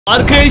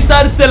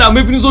Arkadaşlar selam,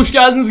 hepiniz hoş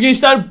geldiniz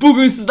gençler.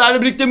 Bugün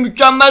sizlerle birlikte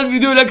mükemmel bir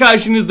video ile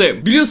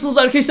karşınızdayım. Biliyorsunuz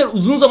arkadaşlar,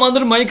 uzun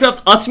zamandır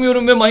Minecraft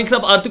atmıyorum ve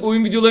Minecraft artık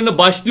oyun videolarına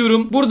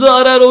başlıyorum. Burada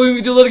ara ara oyun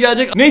videoları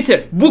gelecek.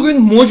 Neyse,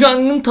 bugün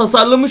Mojang'ın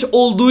tasarlamış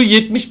olduğu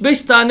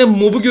 75 tane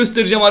mobu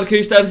göstereceğim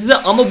arkadaşlar size.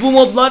 Ama bu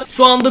moblar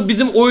şu anda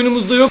bizim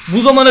oyunumuzda yok.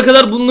 Bu zamana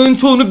kadar bunların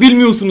çoğunu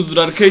bilmiyorsunuzdur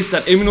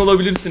arkadaşlar, emin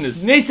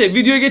olabilirsiniz. Neyse,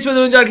 videoya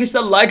geçmeden önce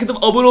arkadaşlar like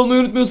atıp abone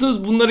olmayı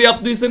unutmuyorsunuz. Bunları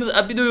yaptıysanız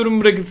bir de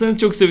yorum bırakırsanız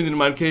çok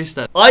sevinirim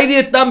arkadaşlar.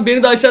 Ayrıyetten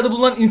beni de aşağıda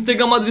bulunan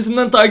Instagram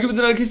adresimden takip edin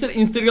arkadaşlar.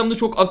 Instagram'da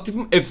çok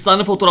aktifim.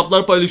 Efsane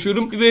fotoğraflar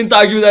paylaşıyorum. Bir beni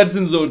takip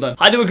edersiniz oradan.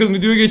 Hadi bakalım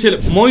videoya geçelim.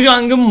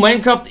 Mojang'ın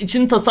Minecraft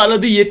için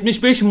tasarladığı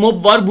 75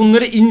 mob var.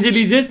 Bunları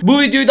inceleyeceğiz.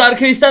 Bu videoyu da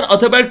arkadaşlar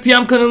Ataberk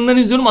PM kanalından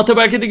izliyorum.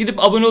 Ataberk'e de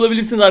gidip abone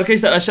olabilirsiniz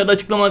arkadaşlar. Aşağıda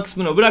açıklama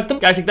kısmına bıraktım.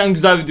 Gerçekten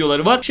güzel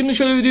videoları var. Şimdi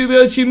şöyle videoyu bir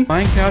açayım.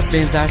 Minecraft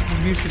benzersiz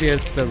bir sürü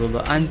yaratıkla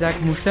dolu.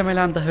 Ancak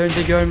muhtemelen daha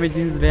önce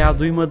görmediğiniz veya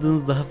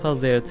duymadığınız daha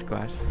fazla yaratık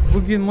var.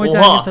 Bugün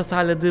Mojang'ın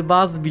tasarladığı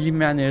bazı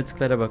bilinmeyen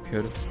yaratıklara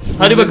bakıyoruz.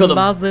 Hadi bakalım.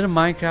 Bazıları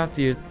Minecraft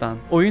Yırt'tan.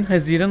 Oyun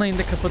Haziran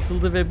ayında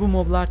kapatıldı ve bu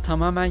moblar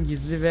tamamen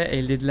gizli ve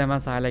elde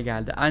edilemez hale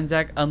geldi.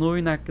 Ancak ana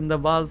oyun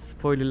hakkında bazı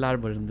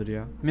spoilerlar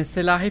barındırıyor.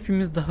 Mesela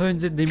hepimiz daha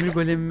önce demir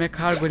golemi ve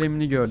kar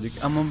golemini gördük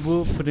ama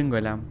bu fırın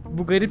golem.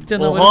 Bu garip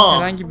canavarın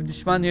herhangi bir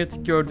düşman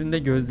yaratık gördüğünde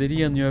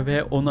gözleri yanıyor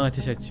ve ona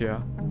ateş açıyor.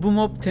 Bu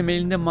mob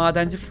temelinde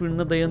madenci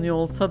fırına dayanıyor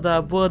olsa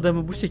da bu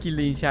adamı bu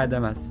şekilde inşa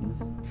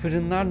edemezsiniz.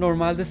 Fırınlar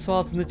normalde su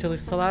altında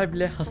çalışsalar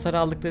bile hasar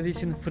aldıkları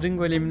için fırın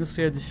golemini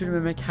suya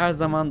düşürmemek her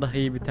zaman daha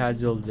iyi bir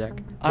tercih olacak.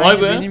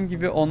 Aynı benim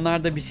gibi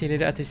onlar da bir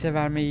şeyleri ateşe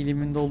verme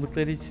eğiliminde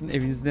oldukları için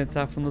evinizin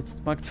etrafında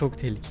tutmak çok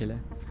tehlikeli.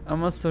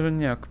 Ama sorun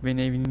yok,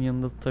 beni evinin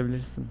yanında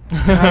tutabilirsin.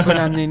 Kar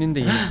golemlerinin de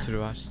yeni bir türü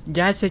var.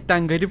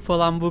 Gerçekten garip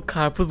olan bu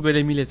karpuz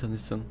golemiyle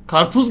tanışın.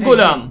 Karpuz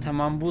golem.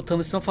 Tamam, bu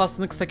tanışma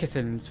faslını kısa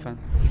keselim lütfen.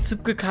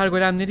 Tıpkı kar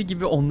golemleri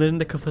gibi onların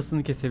da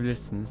kafasını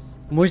kesebilirsiniz.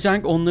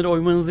 Mojang onları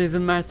oymanıza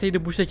izin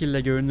verseydi bu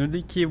şekilde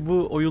görünürdü ki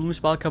bu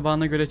oyulmuş bal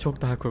kabağına göre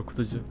çok daha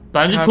korkutucu.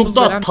 Bence Karpuz çok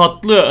daha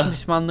tatlı.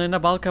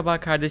 Düşmanlarına bal kabağı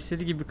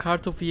kardeşleri gibi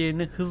kar topu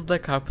yerine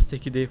hızla karpuz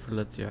çekirdeği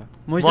fırlatıyor.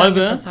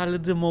 Mojang'ın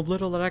tasarladığı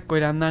moblar olarak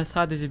golemler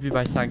sadece bir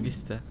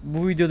başlangıçtı.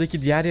 Bu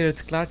videodaki diğer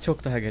yaratıklar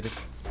çok daha garip.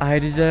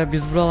 Ayrıca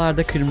biz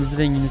buralarda kırmızı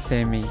rengini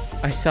sevmeyiz.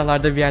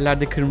 Aşağılarda bir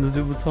yerlerde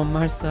kırmızı bir buton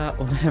varsa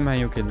onu hemen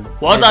yok edin.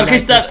 Bu arada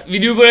arkadaşlar,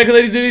 videoyu buraya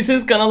kadar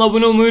izlediyseniz kanala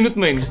abone olmayı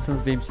unutmayın.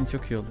 Kırsanız benim için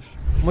çok iyi olur.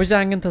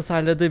 Mojang'ın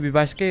tasarladığı bir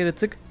başka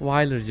yaratık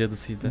Wailer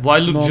cadısıydı.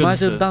 Normal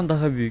cadıdan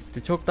daha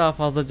büyüktü. Çok daha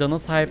fazla cana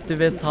sahipti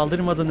ve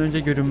saldırmadan önce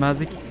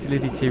görünmezlik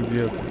iksirleri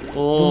içebiliyordu.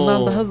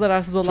 Bundan daha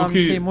zararsız olan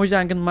bir şey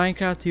Mojang'ın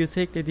Minecraft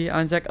Yırt'a eklediği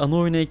ancak ana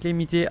oyuna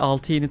eklemeyeceği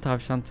 6 yeni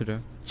tavşan türü.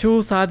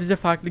 Çoğu sadece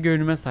farklı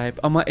görünüme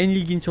sahip ama en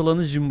ilginç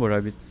olanı Jumbo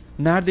Rabbit.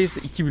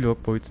 Neredeyse 2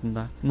 blok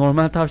boyutunda.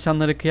 Normal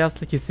tavşanlara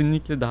kıyasla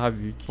kesinlikle daha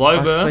büyük.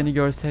 Aksani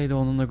görseydi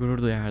onunla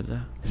gurur duyardı.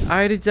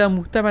 Ayrıca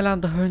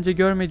muhtemelen daha önce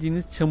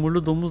görmediğiniz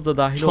çamurlu domuz da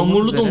dahil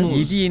olmak üzere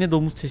 7 yeni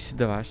domuz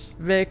çeşidi var.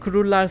 Ve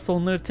kururlarsa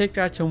onları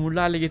tekrar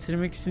çamurlu hale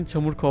getirmek için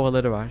çamur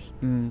kovaları var.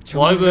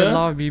 Çamur ve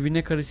lav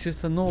birbirine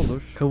karışırsa ne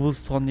olur?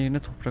 Cobblestone yerine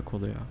toprak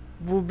oluyor.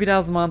 Bu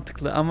biraz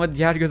mantıklı ama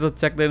diğer göz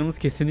atacaklarımız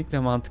kesinlikle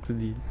mantıklı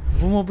değil.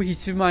 Bu mobu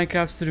hiçbir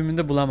Minecraft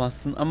sürümünde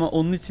bulamazsın ama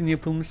onun için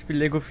yapılmış bir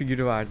Lego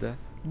figürü vardı.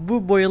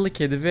 Bu boyalı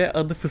kedi ve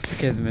adı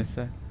fıstık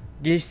ezmesi.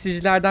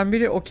 Geliştiricilerden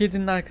biri o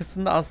kedinin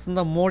arkasında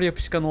aslında mor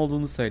yapışkan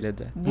olduğunu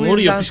söyledi. Bu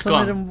yüzden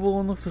sanırım bu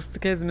onu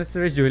fıstık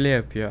ezmesi ve jöle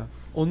yapıyor.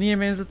 Onu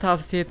yemenizi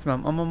tavsiye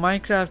etmem ama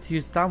Minecraft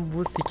Yırt'tan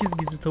bu 8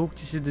 gizli tavuk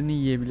çeşidini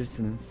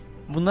yiyebilirsiniz.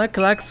 Buna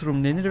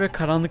Classroom denir ve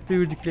karanlıkta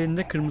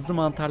yürüdüklerinde kırmızı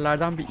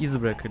mantarlardan bir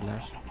iz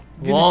bırakırlar.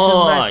 Gün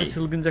ışığında ise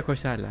çılgınca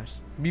koşarlar.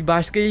 Bir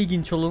başka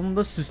ilginç olanı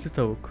da süslü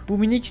tavuk. Bu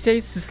minik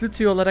şey süslü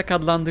tüy olarak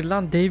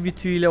adlandırılan dev bir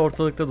tüy ile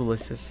ortalıkta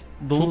dolaşır.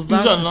 Domuzlar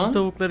süslü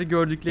tavukları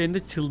gördüklerinde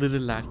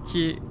çıldırırlar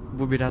ki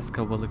bu biraz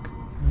kabalık.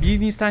 1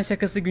 Nisan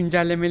şakası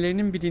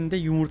güncellemelerinin birinde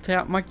yumurta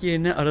yapmak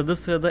yerine arada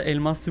sırada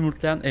elmas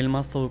yumurtlayan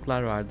elmas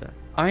tavuklar vardı.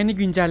 Aynı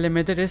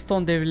güncellemede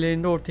Redstone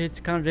devrelerinde ortaya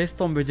çıkan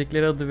Redstone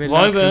böcekleri adı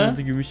verilen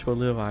kırmızı gümüş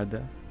balığı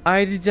vardı.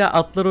 Ayrıca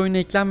atlar oyuna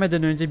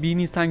eklenmeden önce 1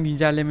 Nisan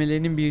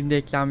güncellemelerinin birinde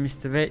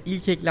eklenmişti ve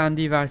ilk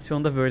eklendiği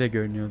versiyonda böyle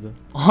görünüyordu.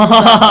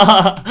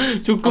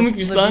 Çok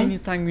komikmiş lan. Aslında 1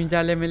 Nisan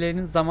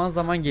güncellemelerinin zaman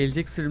zaman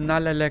gelecek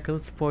sürümlerle alakalı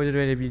spoiler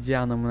verebileceği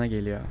anlamına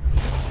geliyor.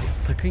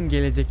 Sakın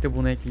gelecekte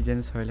bunu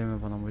ekleyeceğini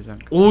söyleme bana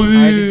Mojang.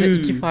 Ayrıca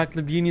 2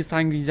 farklı 1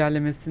 Nisan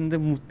güncellemesinde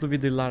mutlu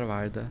wither'lar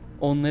vardı.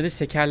 Onları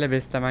şekerle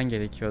beslemen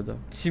gerekiyordu.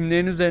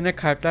 Çimlerin üzerine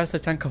kalpler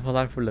saçan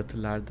kafalar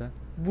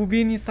fırlatırlardı. Bu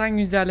 1 Nisan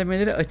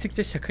güncellemeleri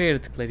açıkça şaka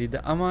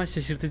yaratıklarıydı ama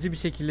şaşırtıcı bir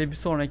şekilde bir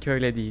sonraki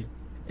öyle değil.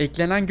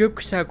 Eklenen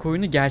gökkuşağı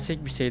koyunu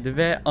gerçek bir şeydi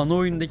ve ana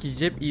oyundaki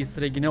Jeb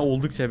Easter egg'ine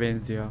oldukça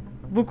benziyor.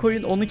 Bu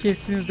koyun onu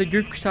kestiğinizde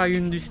gökkuşağı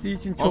yünü düştüğü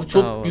için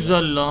çok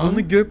güzel lan.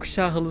 Bunu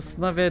gökkuşağı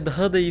halısına ve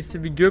daha da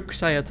iyisi bir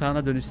gökkuşağı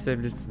yatağına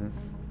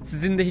dönüştürebilirsiniz.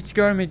 Sizin de hiç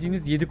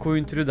görmediğiniz 7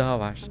 koyun türü daha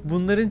var.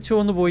 Bunların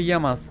çoğunu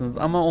boyayamazsınız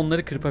ama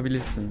onları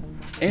kırpabilirsiniz.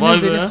 En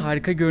özeli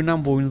harika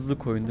görünen boynuzlu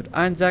koyundur.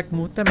 Ancak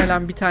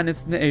muhtemelen bir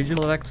tanesini evcil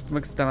olarak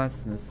tutmak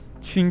istemezsiniz.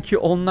 Çünkü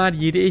onlar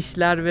yeri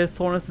eşler ve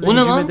sonra size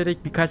hücum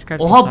ederek birkaç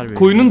kalp hasar verir.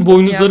 Koyunun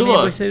boynuzları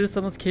var.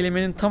 Başarırsanız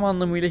kelimenin tam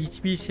anlamıyla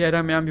hiçbir işe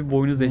yaramayan bir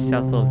boynuz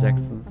eşyası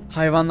alacaksınız.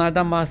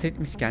 Hayvanlardan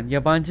bahsetmişken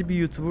yabancı bir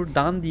YouTuber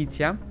Dan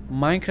DTM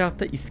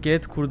Minecraft'ta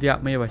iskelet kurdu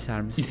yapmayı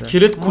başarmıştı.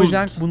 İskelet kurdu.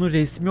 Mojang bunu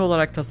resmi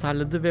olarak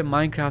tasarladı ve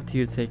Minecraft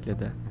Heroes'e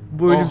ekledi.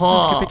 Bu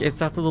ölümsüz köpek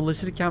etrafta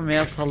dolaşırken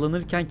veya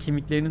sallanırken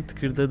kemiklerinin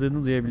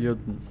tıkırdadığını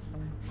duyabiliyordunuz.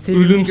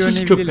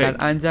 Ölümsüz köpek.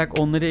 Ancak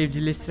onları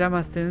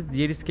evcilleştiremezseniz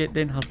diğer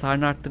iskeletlerin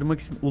hasarını arttırmak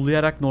için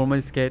uluyarak normal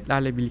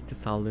iskeletlerle birlikte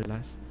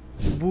saldırırlar.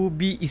 Bu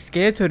bir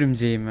iskelet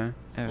örümceği mi?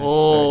 Evet.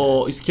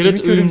 İskelet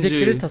kemik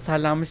örümcekleri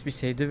tasarlanmış bir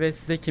şeydi ve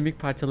size kemik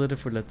parçaları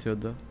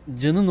fırlatıyordu.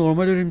 Canı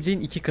normal örümceğin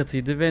 2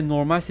 katıydı ve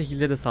normal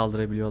şekilde de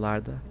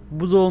saldırabiliyorlardı.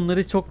 Bu da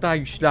onları çok daha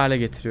güçlü hale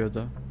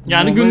getiriyordu.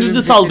 Yani normal gündüz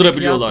de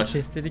saldırabiliyorlar.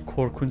 Sesleri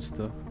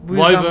korkunçtu. Bu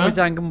yüzden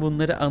Mojang'ın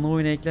bunları ana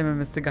oyuna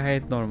eklememesi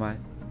gayet normal.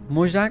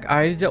 Mojang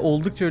ayrıca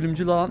oldukça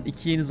ölümcül olan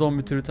 2 yeni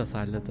zombi türü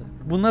tasarladı.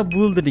 Buna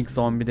bouldering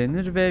zombi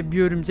denir ve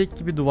bir örümcek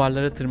gibi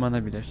duvarlara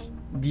tırmanabilir.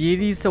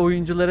 Diğeri ise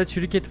oyunculara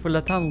çürük et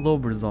fırlatan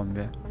lobber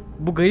zombi.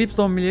 Bu garip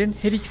zombilerin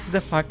her ikisi de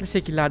farklı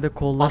şekillerde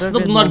kollara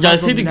aslında bunlar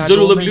gelseydi güzel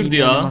olabilirdi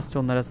ya.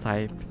 Animasyonlara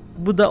sahip.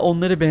 Bu da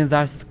onları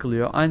benzersiz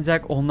kılıyor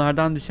ancak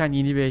onlardan düşen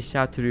yeni bir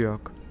eşya türü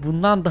yok.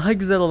 Bundan daha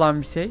güzel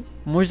olan bir şey,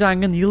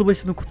 Mojang'ın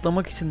yılbaşını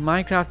kutlamak için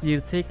Minecraft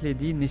Heroes'e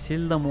eklediği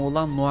neşeli lama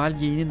olan Noel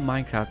Geyiğinin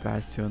Minecraft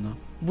versiyonu.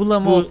 Bu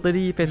lama otları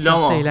yiyip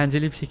etrafta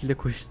eğlenceli bir şekilde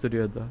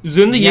koşturuyordu.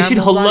 Üzerinde yeşil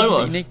halılar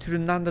var. İnek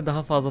türünden de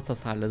daha fazla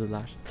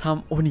tasarladılar.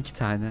 Tam 12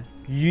 tane.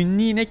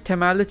 Yünlü inek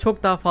temelde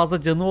çok daha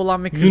fazla canı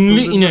olan ve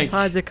kırpıldığında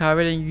sadece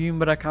kahverengi yün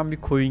bırakan bir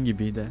koyun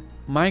gibiydi.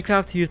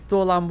 Minecraft Heroes'te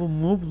olan bu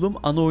Moblum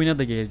ana oyuna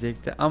da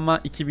gelecekti ama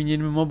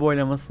 2020 mob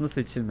oylamasında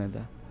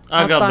seçilmedi.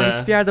 Hatta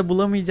hiçbir yerde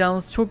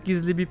bulamayacağınız çok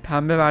gizli bir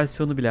pembe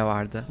versiyonu bile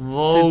vardı.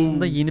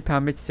 Sırtında yeni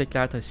pembe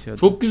çiçekler taşıyordu.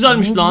 Çok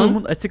güzelmiş lan.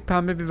 Moblum'un açık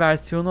pembe bir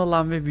versiyonu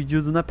olan ve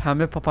vücuduna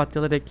pembe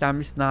papatyalar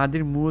eklenmiş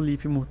nadir Moo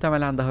Leaf'i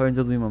muhtemelen daha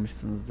önce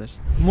duymamışsınızdır.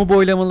 Mob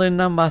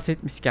oylamalarından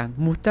bahsetmişken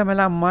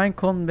muhtemelen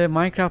Minecon ve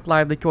Minecraft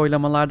Live'daki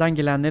oylamalardan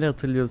gelenleri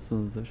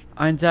hatırlıyorsunuzdur.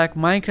 Ancak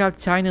Minecraft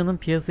China'nın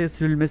piyasaya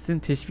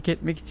sürülmesini teşvik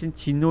etmek için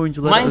Çinli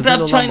oyunculara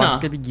özel olan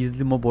başka bir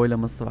gizli mob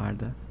oylaması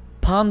vardı.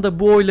 Panda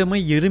bu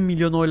oylamayı yarım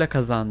milyon oyla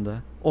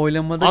kazandı.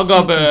 Oylamada Çin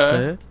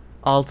timsahı,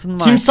 altın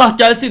maymun. Timsah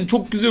gelseydi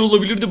çok güzel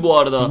olabilirdi bu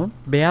arada.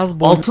 Beyaz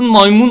altın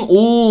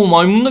maymun.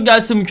 Maymun da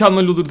gelse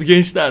mükemmel olurdu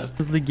gençler.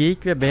 Hızlı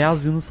geyik ve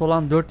beyaz yunus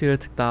olan 4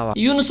 yaratık daha var.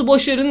 Yunus'u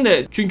boş verin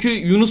de çünkü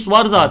Yunus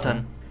var zaten.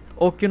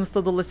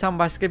 Okyanusta dolaşan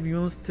başka bir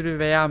yunus türü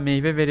veya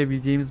meyve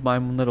verebileceğimiz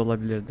maymunlar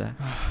olabilirdi.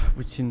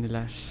 Bu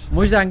Çinliler.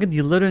 Mojang'ın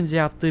yıllar önce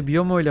yaptığı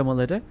biyom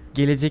oylamaları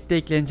gelecekte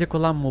eklenecek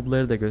olan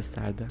mobları da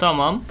gösterdi.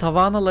 Tamam.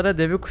 Savanalara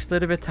deve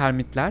kuşları ve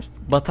termitler,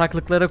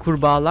 bataklıklara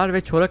kurbağalar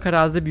ve çorak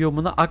arazi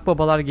biyomuna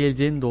akbabalar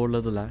geleceğini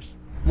doğruladılar.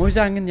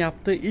 Mojang'ın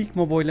yaptığı ilk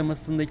mob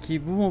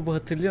oylamasındaki bu mobu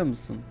hatırlıyor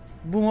musun?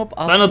 Bu mob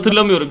aslında ben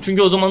hatırlamıyorum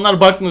çünkü o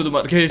zamanlar bakmıyordum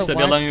arkadaşlar,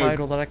 yalan yok.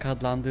 Wildfire olarak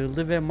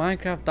adlandırıldı ve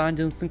Minecraft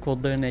Dungeons'ın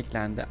kodlarına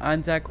eklendi.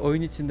 Ancak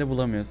oyun içinde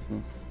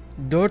bulamıyorsunuz.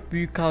 4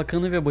 büyük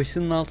kalkanı ve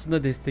başının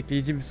altında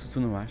destekleyici bir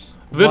sütunu var.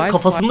 Ve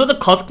kafasında da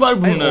kask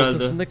var bunun herhalde.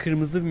 Ortasında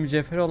kırmızı bir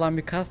mücevher olan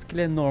bir kask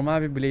ile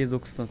normal bir blaze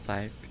okusuna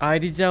sahip.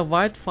 Ayrıca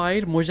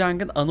Wildfire,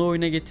 Mojang'ın ana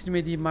oyuna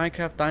getirmediği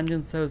Minecraft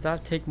Dungeons'a özel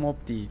tek mob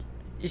değil.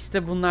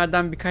 İşte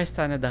bunlardan birkaç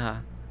tane daha.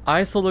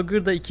 Ice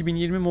Logger da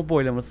 2020 mob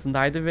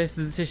oylamasındaydı ve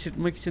sizi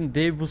şaşırtmak için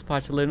dev buz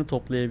parçalarını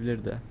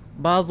toplayabilirdi.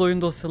 Bazı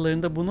oyun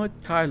dosyalarında bunu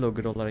Char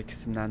Logger olarak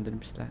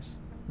isimlendirmişler.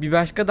 Bir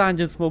başka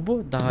Dungeons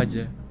mobu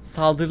dağcı.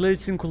 Saldırılar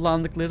için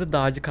kullandıkları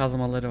dağcı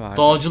kazmaları var.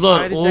 Dağcılar.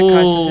 Ayrıca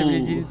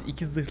karşılaşabileceğiniz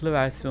 2 zırhlı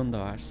versiyonu da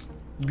var.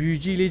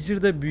 Büyücü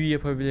Illager de büyü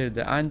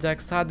yapabilirdi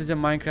ancak sadece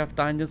Minecraft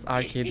Dungeons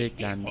Arcade'e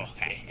eklendi.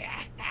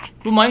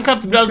 Bu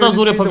Minecraft'ı biraz daha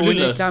zor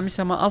yapabilirler. Eklenmiş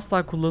ama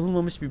asla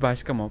kullanılmamış bir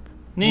başka mob.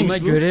 Neymiş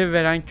buna bu? Görev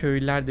veren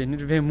köylüler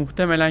denir ve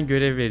muhtemelen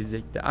görev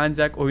verecekti.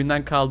 Ancak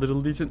oyundan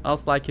kaldırıldığı için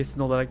asla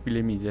kesin olarak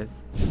bilemeyeceğiz.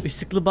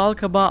 Işıklı bal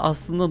kabağı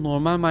aslında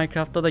normal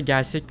Minecraft'ta da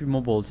gerçek bir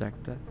mob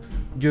olacaktı.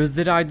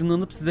 Gözleri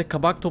aydınlanıp size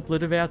kabak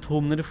topları veya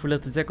tohumları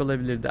fırlatacak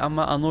olabilirdi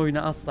ama ana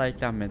oyuna asla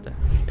eklenmedi.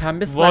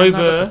 Pembe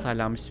slime'lar da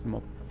tasarlanmış bir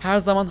mob. Her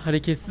zaman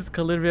hareketsiz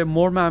kalır ve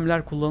mor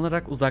mermiler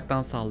kullanarak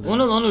uzaktan saldırır. O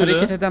ne lan öyle?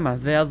 Hareket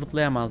edemez veya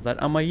zıplayamazlar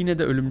ama yine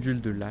de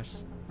ölümcüldürler.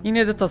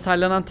 Yine de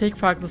tasarlanan tek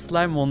farklı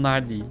slime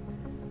onlar değil.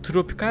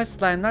 Tropikal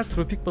slime'lar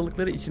tropik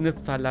balıkları içinde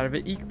tutarlar ve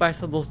ilk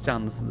başta dost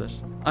canlısıdır.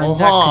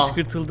 Ancak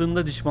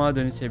kışkırtıldığında düşmana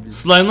dönüşebilir.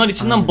 Slime'lar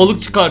içinden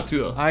balık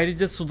çıkartıyor.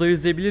 Ayrıca suda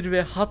yüzebilir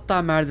ve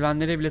hatta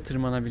merdivenlere bile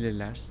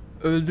tırmanabilirler.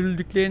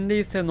 Öldürüldüklerinde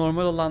ise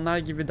normal olanlar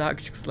gibi daha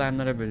küçük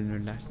slime'lara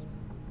bölünürler.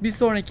 Bir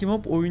sonraki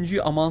mob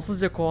oyuncuyu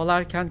amansızca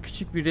kovalarken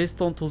küçük bir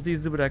redstone tozu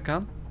izi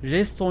bırakan,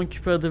 redstone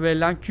küpü adı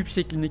verilen küp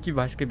şeklindeki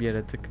başka bir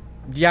yaratık.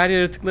 Diğer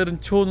yaratıkların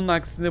çoğunun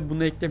aksine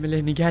bunu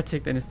eklemelerini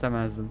gerçekten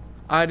istemezdim.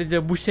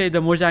 Ayrıca bu şey de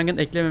Mojang'ın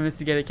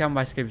eklememesi gereken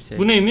başka bir şey.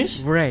 Bu neymiş?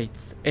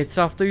 Wraiths.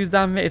 Etrafta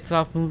yüzen ve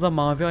etrafınıza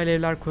mavi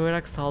alevler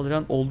koyarak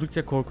saldıran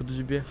oldukça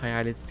korkutucu bir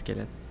hayalet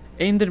iskelet.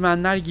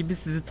 Endermenler gibi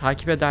sizi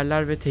takip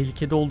ederler ve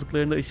tehlikede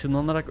olduklarında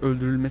ışınlanarak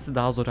öldürülmesi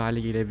daha zor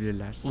hale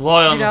gelebilirler.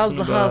 Vay Biraz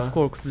anasını daha be. az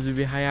korkutucu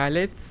bir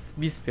hayalet,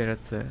 wisp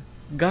yaratığı.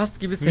 Gaz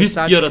gibi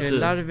sesler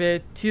çıkarırlar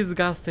ve tiz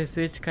gaz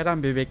sesleri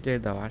çıkaran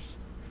bebekleri de var.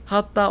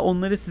 Hatta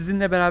onları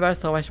sizinle beraber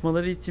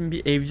savaşmaları için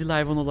bir evcil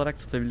hayvan olarak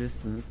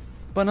tutabilirsiniz.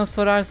 Bana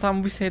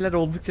sorarsan bu şeyler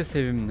oldukça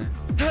sevimli.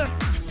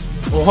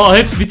 Oha,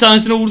 hepsi bir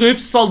tanesine vurdu,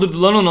 hepsi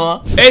saldırdı lan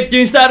ona. Evet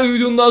gençler,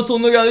 videonun daha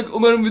sonuna geldik.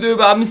 Umarım videoyu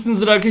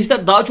beğenmişsinizdir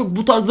arkadaşlar. Daha çok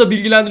bu tarzda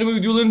bilgilendirme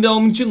videolarının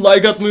devamı için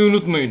like atmayı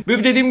unutmayın.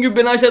 Ve dediğim gibi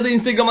beni aşağıda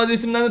Instagram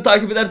adresimden de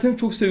takip ederseniz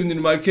çok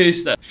sevinirim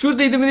arkadaşlar.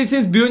 Şurada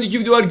izlemediyseniz bir önceki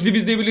video var, gidip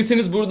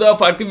izleyebilirsiniz. Burada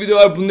farklı bir video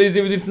var, bunu da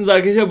izleyebilirsiniz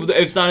arkadaşlar. Bu da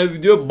efsane bir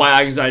video,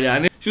 baya güzel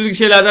yani. Şuradaki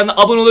şeylerden de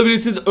abone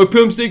olabilirsiniz.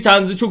 Öpüyorum sizi,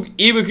 kendinize çok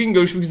iyi bakın.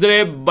 Görüşmek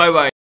üzere, bay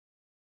bay.